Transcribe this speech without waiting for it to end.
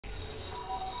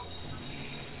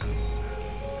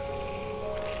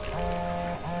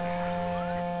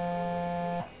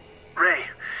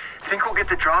think we'll get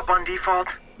the drop on default?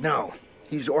 No.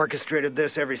 He's orchestrated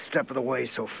this every step of the way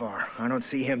so far. I don't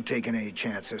see him taking any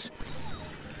chances.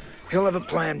 He'll have a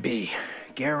plan B.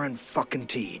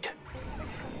 Guaranteed.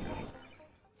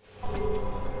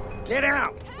 Get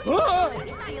out!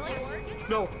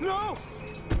 No, no!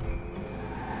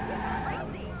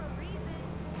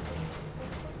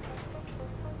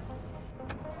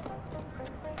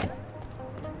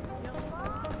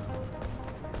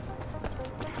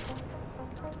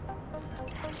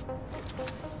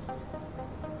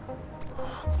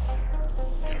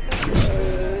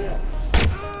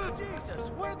 Jesus,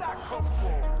 where'd that come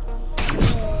from?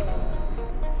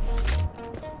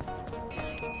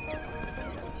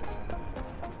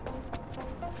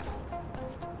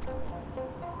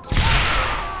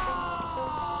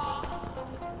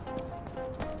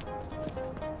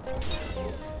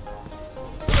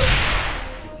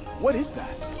 What is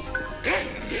that?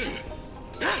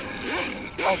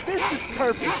 Oh, this is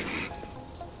perfect!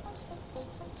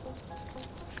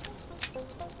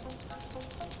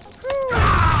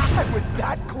 I was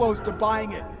that close to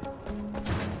buying it!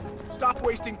 Stop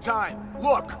wasting time.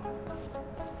 Look!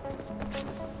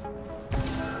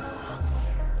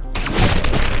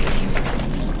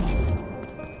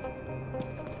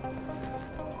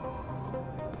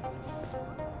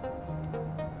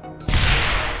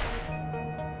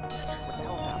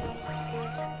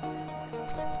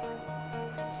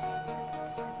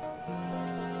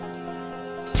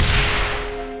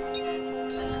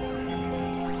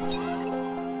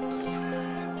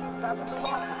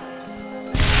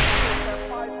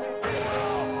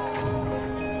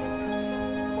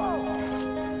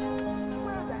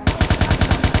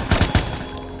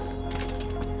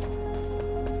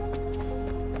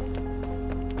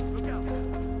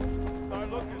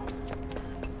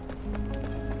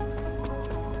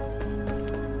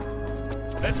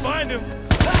 Let's find him!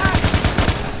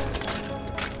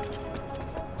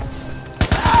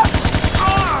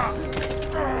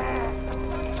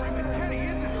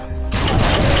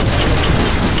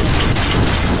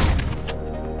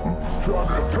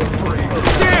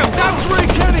 Damn, that was Ray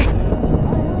Kenny!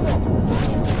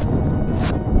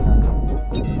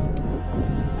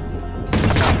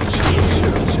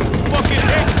 Fucking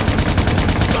hit!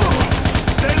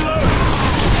 Stay low!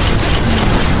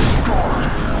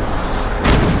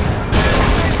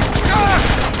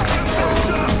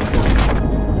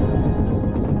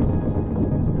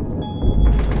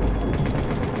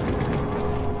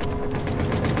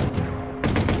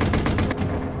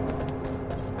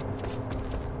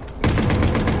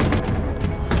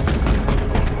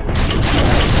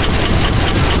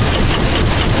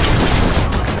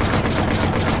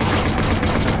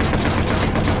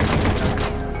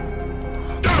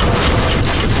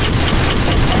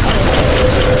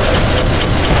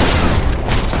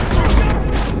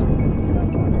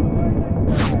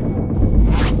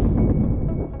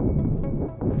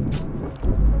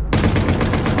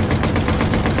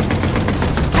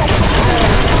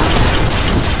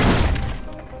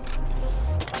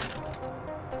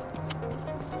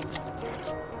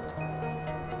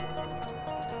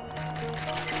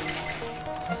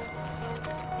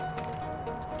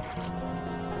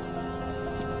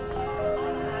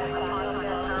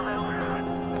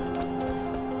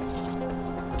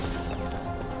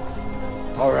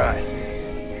 All right.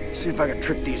 See if I can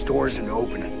trick these doors into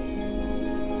opening.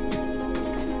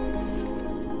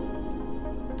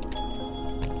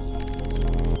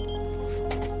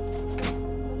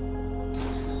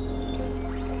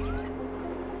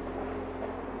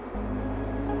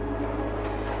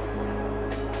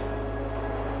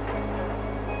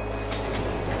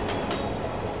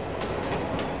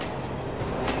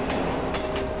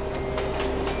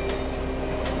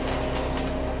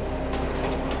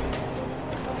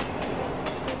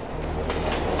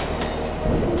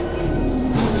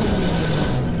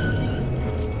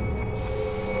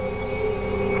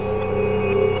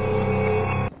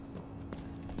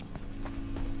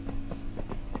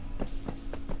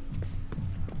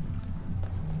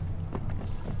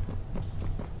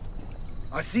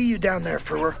 I see you down there,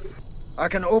 Frewer. I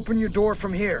can open your door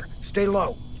from here. Stay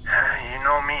low. You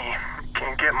know me.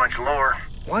 Can't get much lower.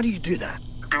 Why do you do that?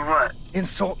 Do what?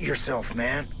 Insult yourself,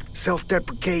 man.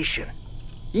 Self-deprecation.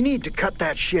 You need to cut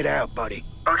that shit out, buddy.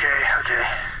 Okay.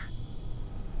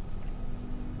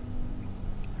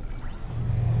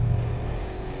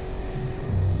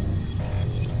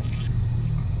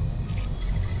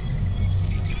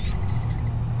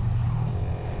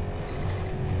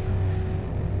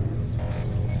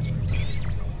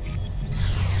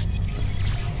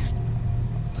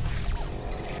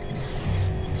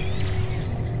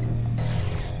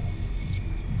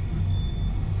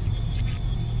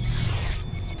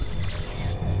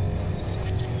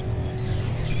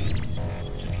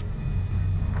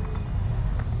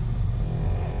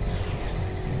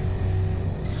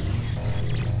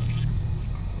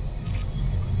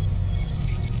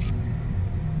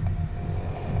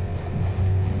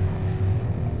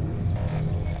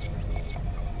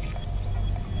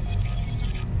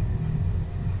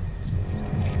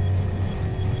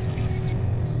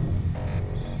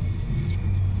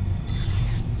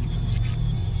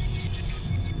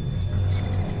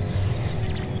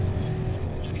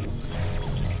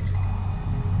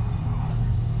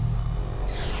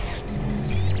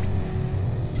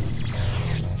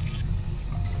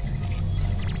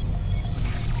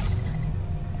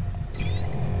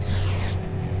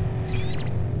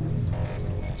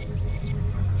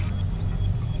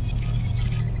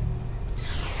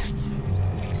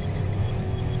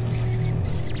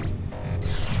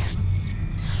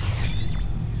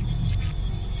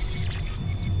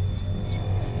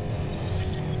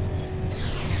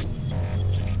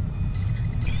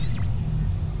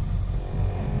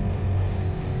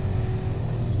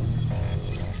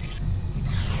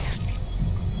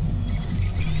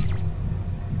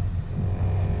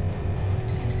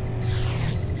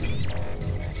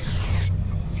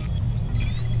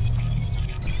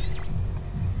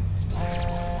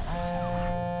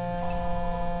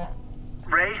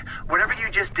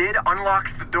 just did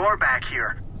unlocked the door back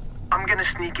here. I'm gonna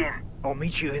sneak in. I'll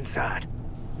meet you inside.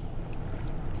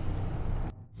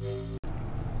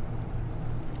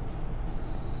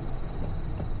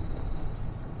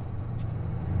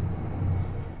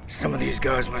 Some of these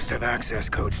guys must have access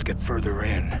codes to get further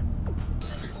in.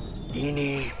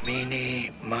 Eeny,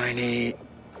 meeny, miny.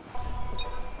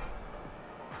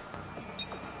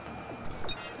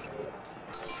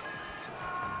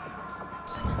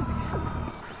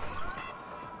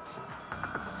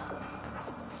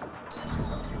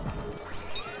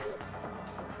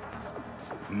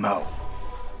 Mo.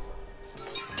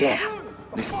 Damn,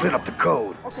 they split up the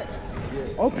code. Okay.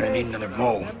 I'm gonna need another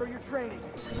Mo. Remember your training.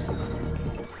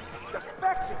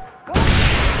 Defective. What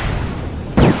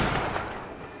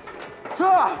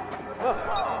the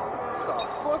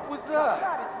fuck was that?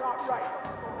 That is not right.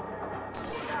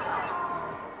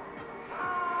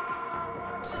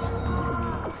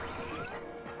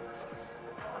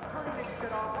 Turning this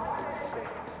shit off.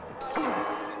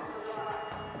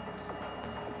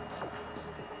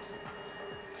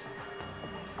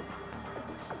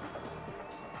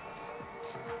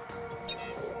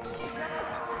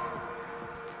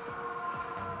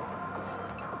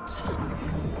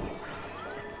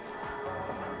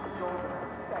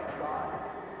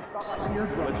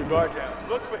 Let your guard down.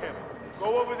 Look for him.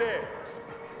 Go over there.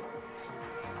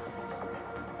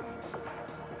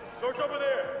 Search over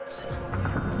there.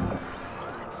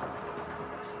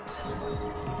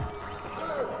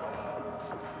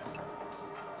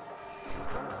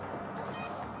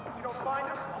 If you don't find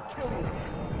him, I'll kill you.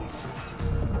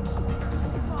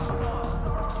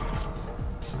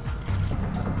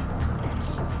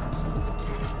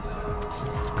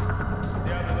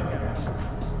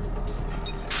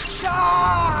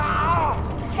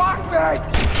 Fuck me!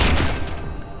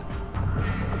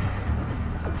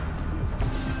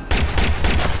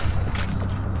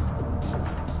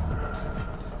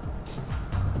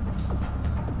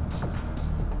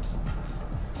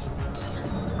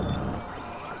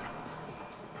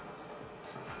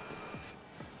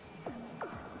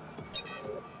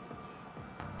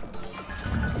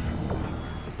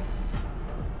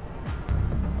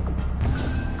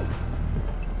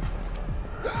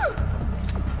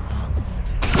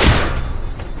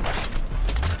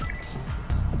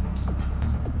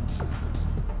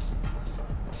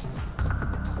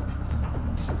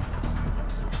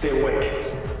 Stay awake.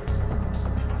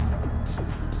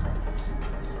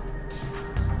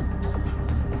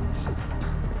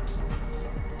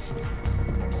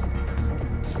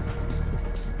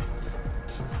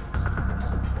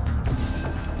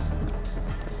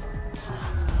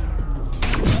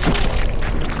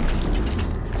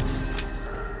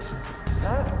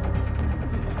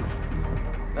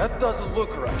 That doesn't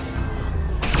look right.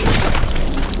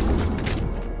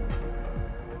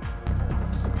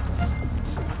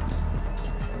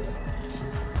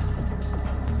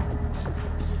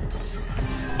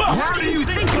 Where do you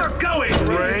think you're going,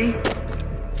 Ray?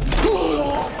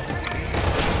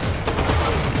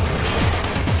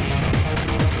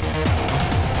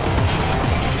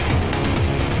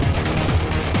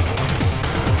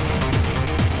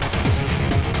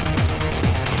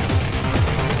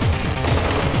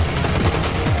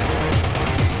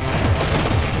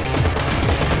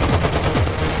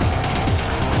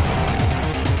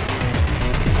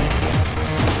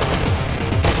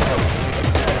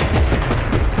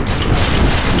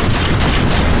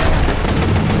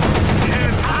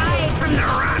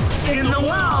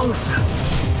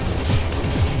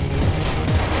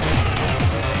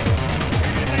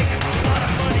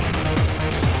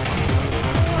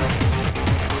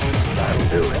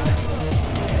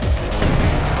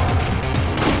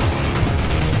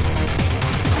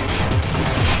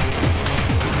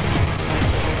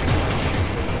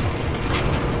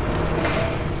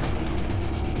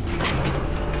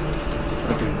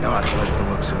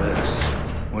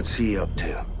 What's he up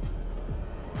to?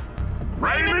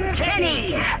 Raymond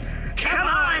Kenny! Come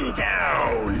on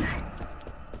down!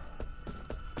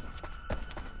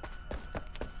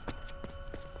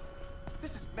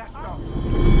 This is messed up.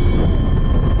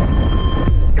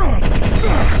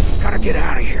 Gotta get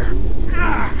out of here.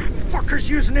 Fucker's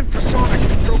using infrasonics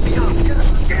to throw me off.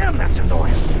 God damn, that's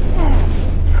annoying.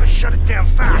 Gotta shut it down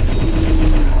fast.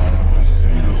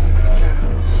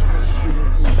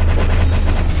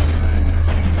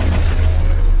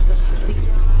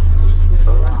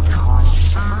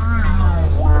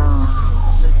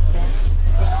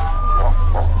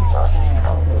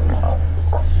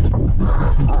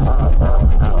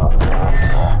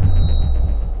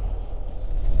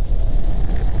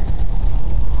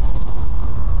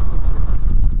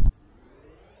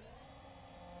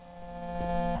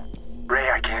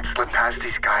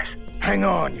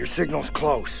 your signal's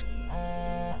close.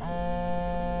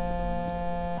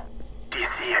 Do you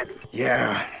see it?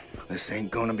 Yeah, this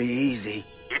ain't gonna be easy.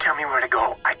 You tell me where to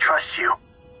go. I trust you.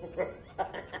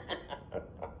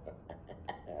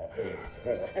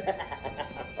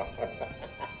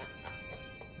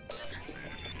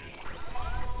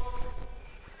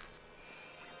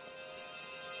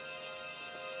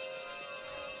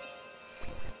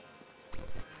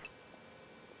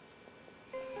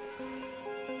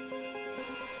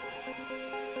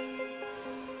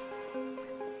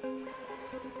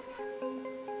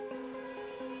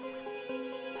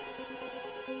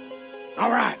 All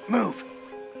right, move.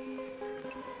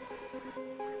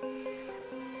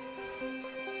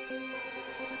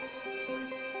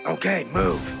 Okay,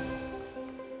 move.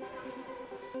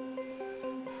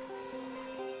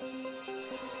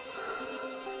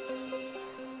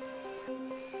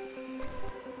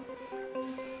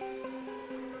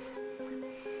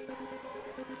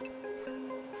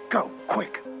 Go,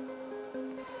 quick.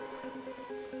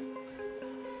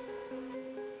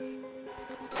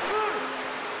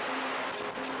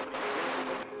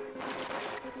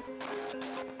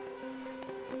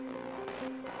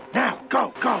 Now,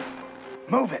 go, go.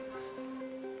 Move it.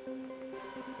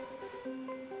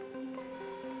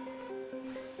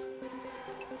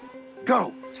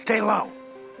 Go, stay low.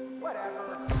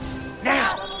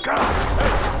 Now, go.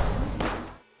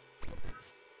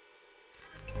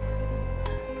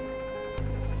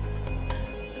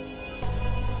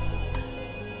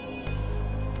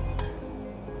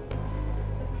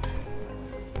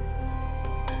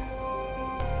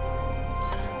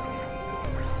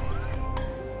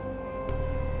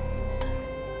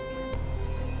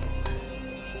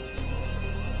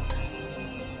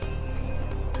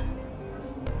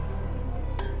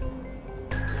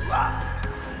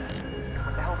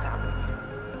 What the hell's happening?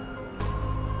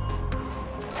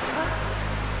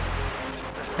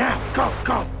 Now, go,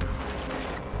 go.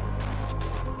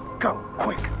 Go,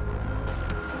 quick.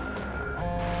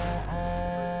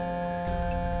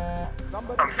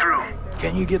 I'm through.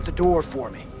 Can you get the door for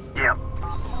me? Yep.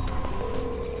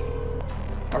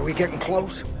 Are we getting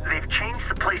close? They've changed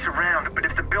the place around, but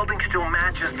if the building still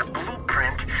matches the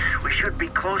blueprint, we should be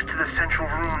close to the central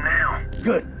room now.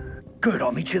 Good. Good,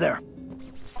 I'll meet you there.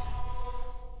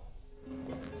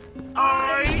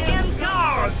 I am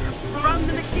God from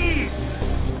the machine.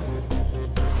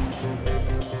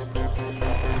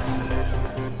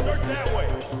 Search that way.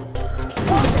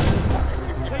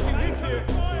 Taking hits here.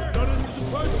 No, this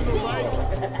is personal, right?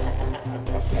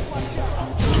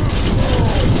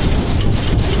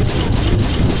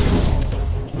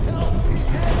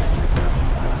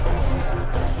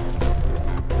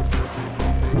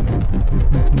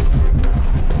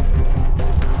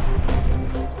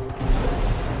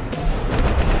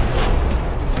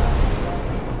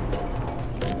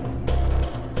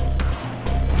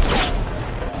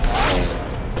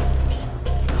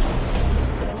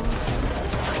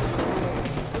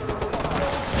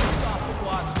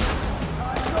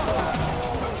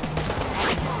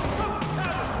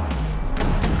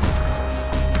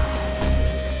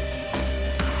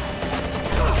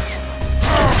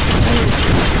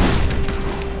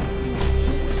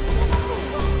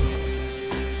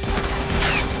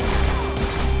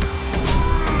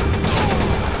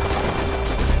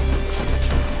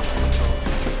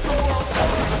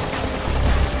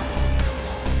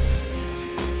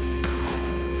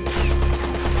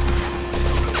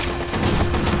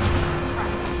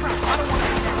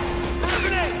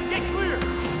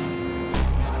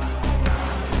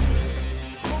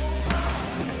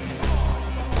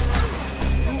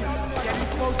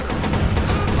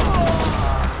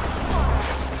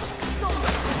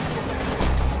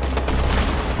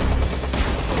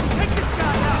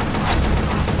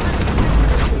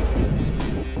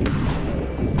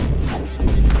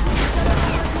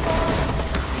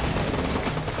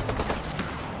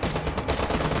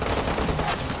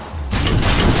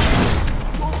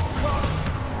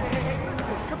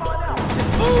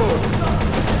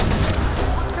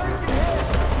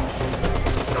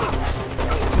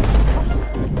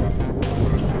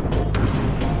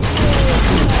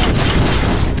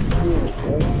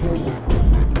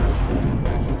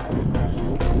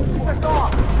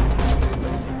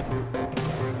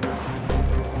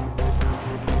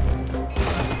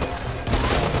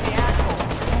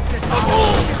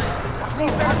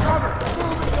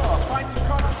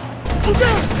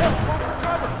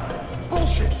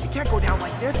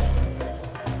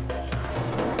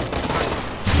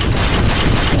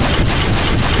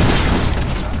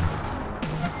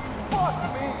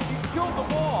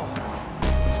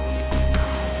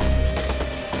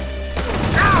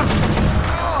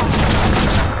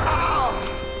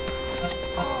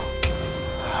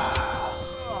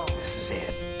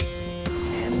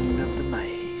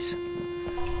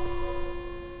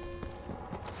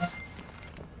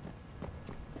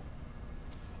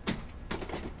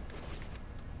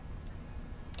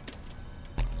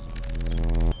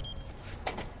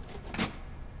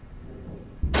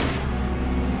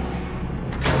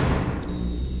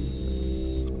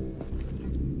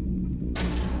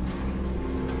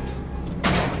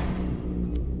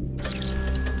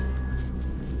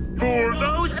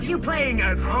 have you playing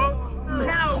at home?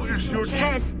 Now is your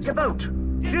chance to vote.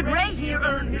 Should Ray here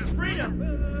earn his freedom?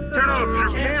 Turn off your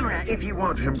camera if you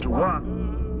want him to watch.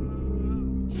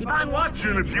 Keep on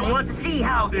watching if you want to see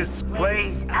how this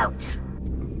plays out.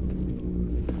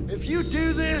 If you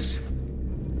do this,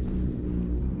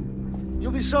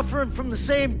 you'll be suffering from the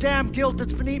same damn guilt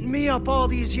that's been eating me up all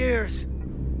these years.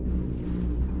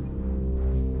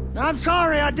 Now, I'm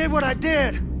sorry I did what I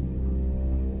did.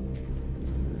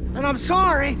 And I'm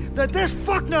sorry that this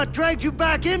fucknut dragged you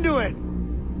back into it.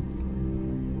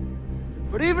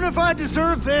 But even if I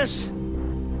deserve this,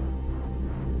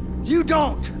 you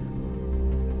don't.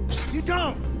 You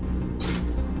don't.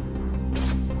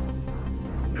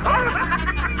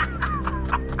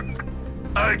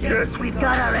 I guess we've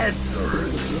got our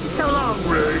answer. So long,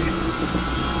 Ray.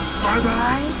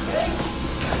 Bye-bye.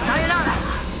 Sayonara.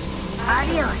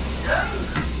 Adios.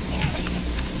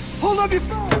 Hold up your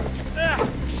phone!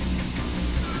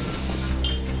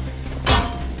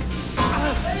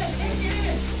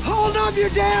 Hold up your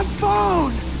damn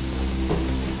phone!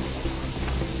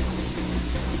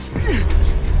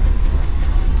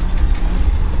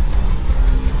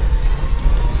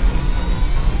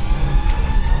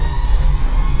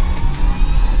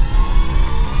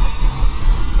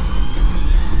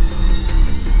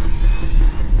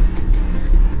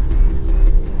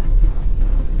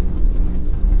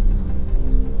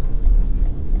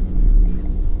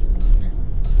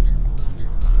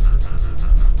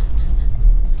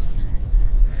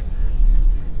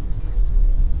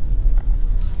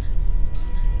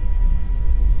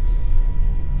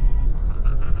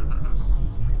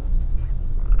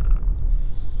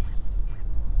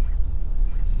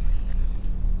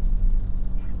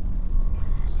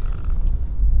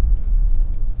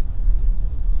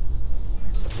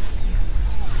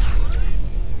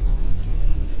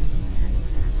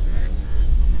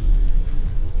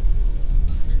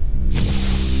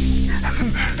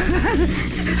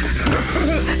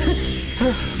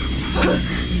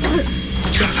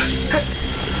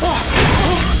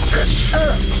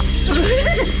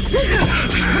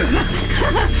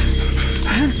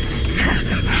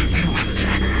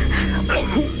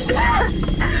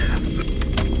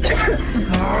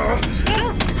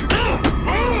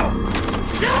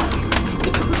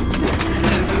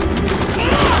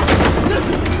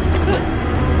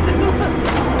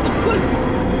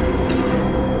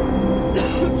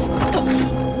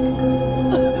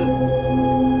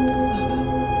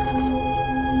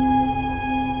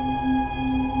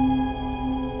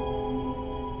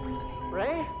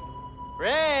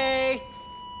 Ray!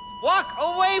 Walk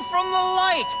away from the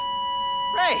light!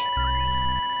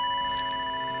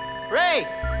 Ray!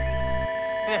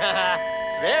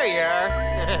 There you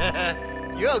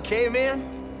are. You okay,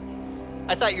 man?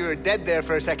 I thought you were dead there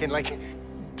for a second, like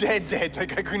dead.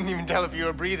 Like I couldn't even tell if you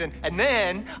were breathing. And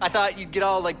then I thought you'd get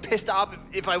all like pissed off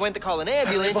if I went to call an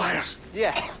ambulance. Tobias.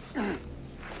 Yeah.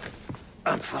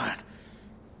 I'm fine.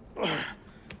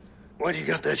 Why do you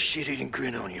got that shit-eating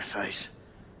grin on your face?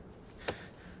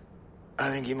 I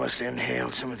think you must have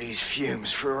inhaled some of these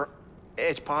fumes for...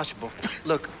 It's possible.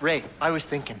 Look, Ray, I was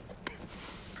thinking.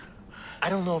 I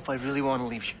don't know if I really want to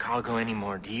leave Chicago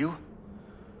anymore, do you?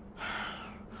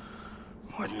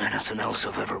 More than anything else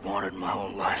I've ever wanted in my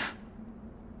whole life.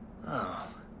 Oh.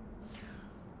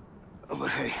 But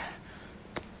hey...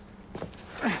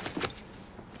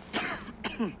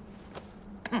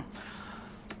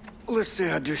 Let's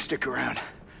say I do stick around.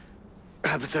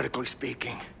 Hypothetically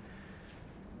speaking.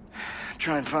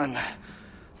 Try and find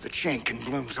the chink in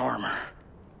Bloom's armor.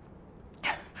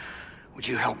 Would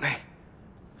you help me?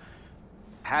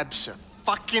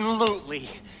 Abso-fucking-lutely.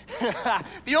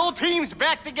 The old team's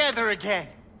back together again.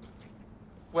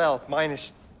 Well,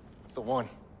 minus the one.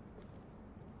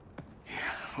 Yeah,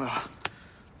 well,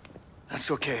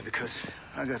 that's okay because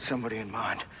I got somebody in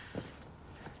mind.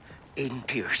 Aiden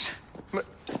Pierce.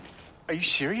 Are you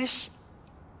serious?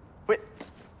 Wait,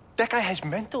 that guy has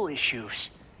mental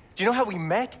issues. Do you know how we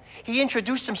met? He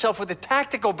introduced himself with a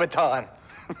tactical baton.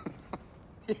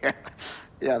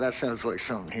 Yeah, that sounds like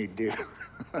something he'd do.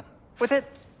 But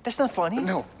that's not funny.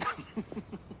 No.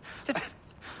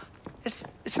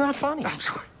 It's not funny. I'm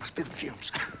sorry, must be the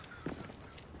fumes.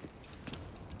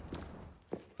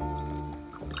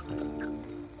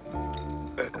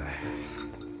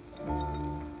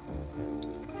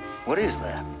 What is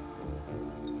that?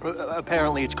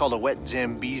 Apparently it's called a wet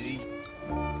Zambezi.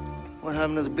 What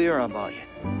happened to the beer I bought you?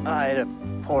 I had to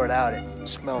pour it out. It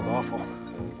smelled awful.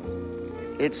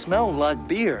 It smelled like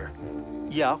beer.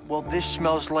 Yeah, well, this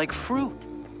smells like fruit.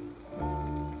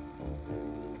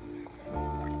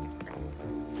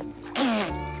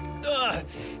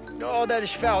 Oh, that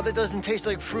is foul. That doesn't taste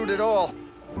like fruit at all.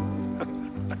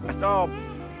 Oh.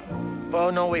 Oh,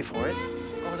 no, wait for it.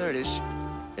 Oh, there it is.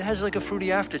 It has like a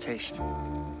fruity aftertaste.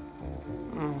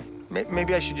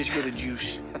 Maybe I should just get a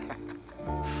juice.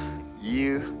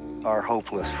 You are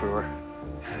hopeless, Frewer.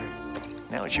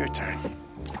 Now it's your turn.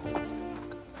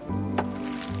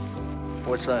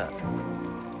 What's that?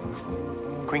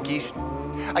 Quinkies.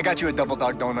 I got you a double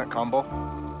dog donut combo.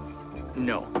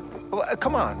 No. Well,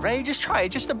 come on, Ray, just try it,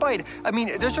 just a bite. I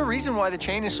mean, there's a reason why the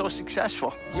chain is so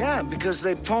successful. Yeah, because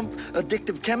they pump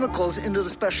addictive chemicals into the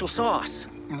special sauce.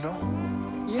 No.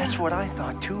 That's what I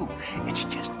thought, too. It's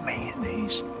just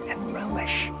mayonnaise and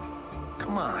relish.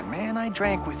 Come on, man, I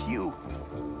drank with you.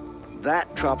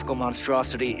 That tropical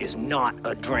monstrosity is not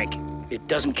a drink. It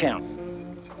doesn't count.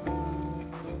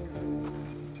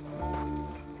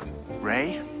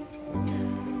 Ray,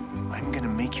 I'm gonna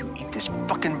make you eat this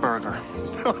fucking burger.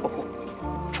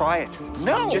 No. Try it.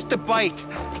 No. Just a bite.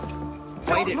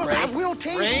 Bite it, look, Ray. I will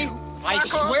tase Ray, you. I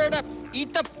swear to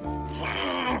eat the...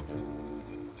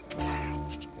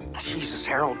 Jesus,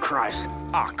 Harold Christ.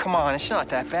 Ah, come on, it's not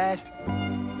that bad.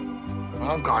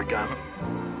 Oh, goddamn it.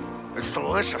 It's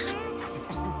delicious.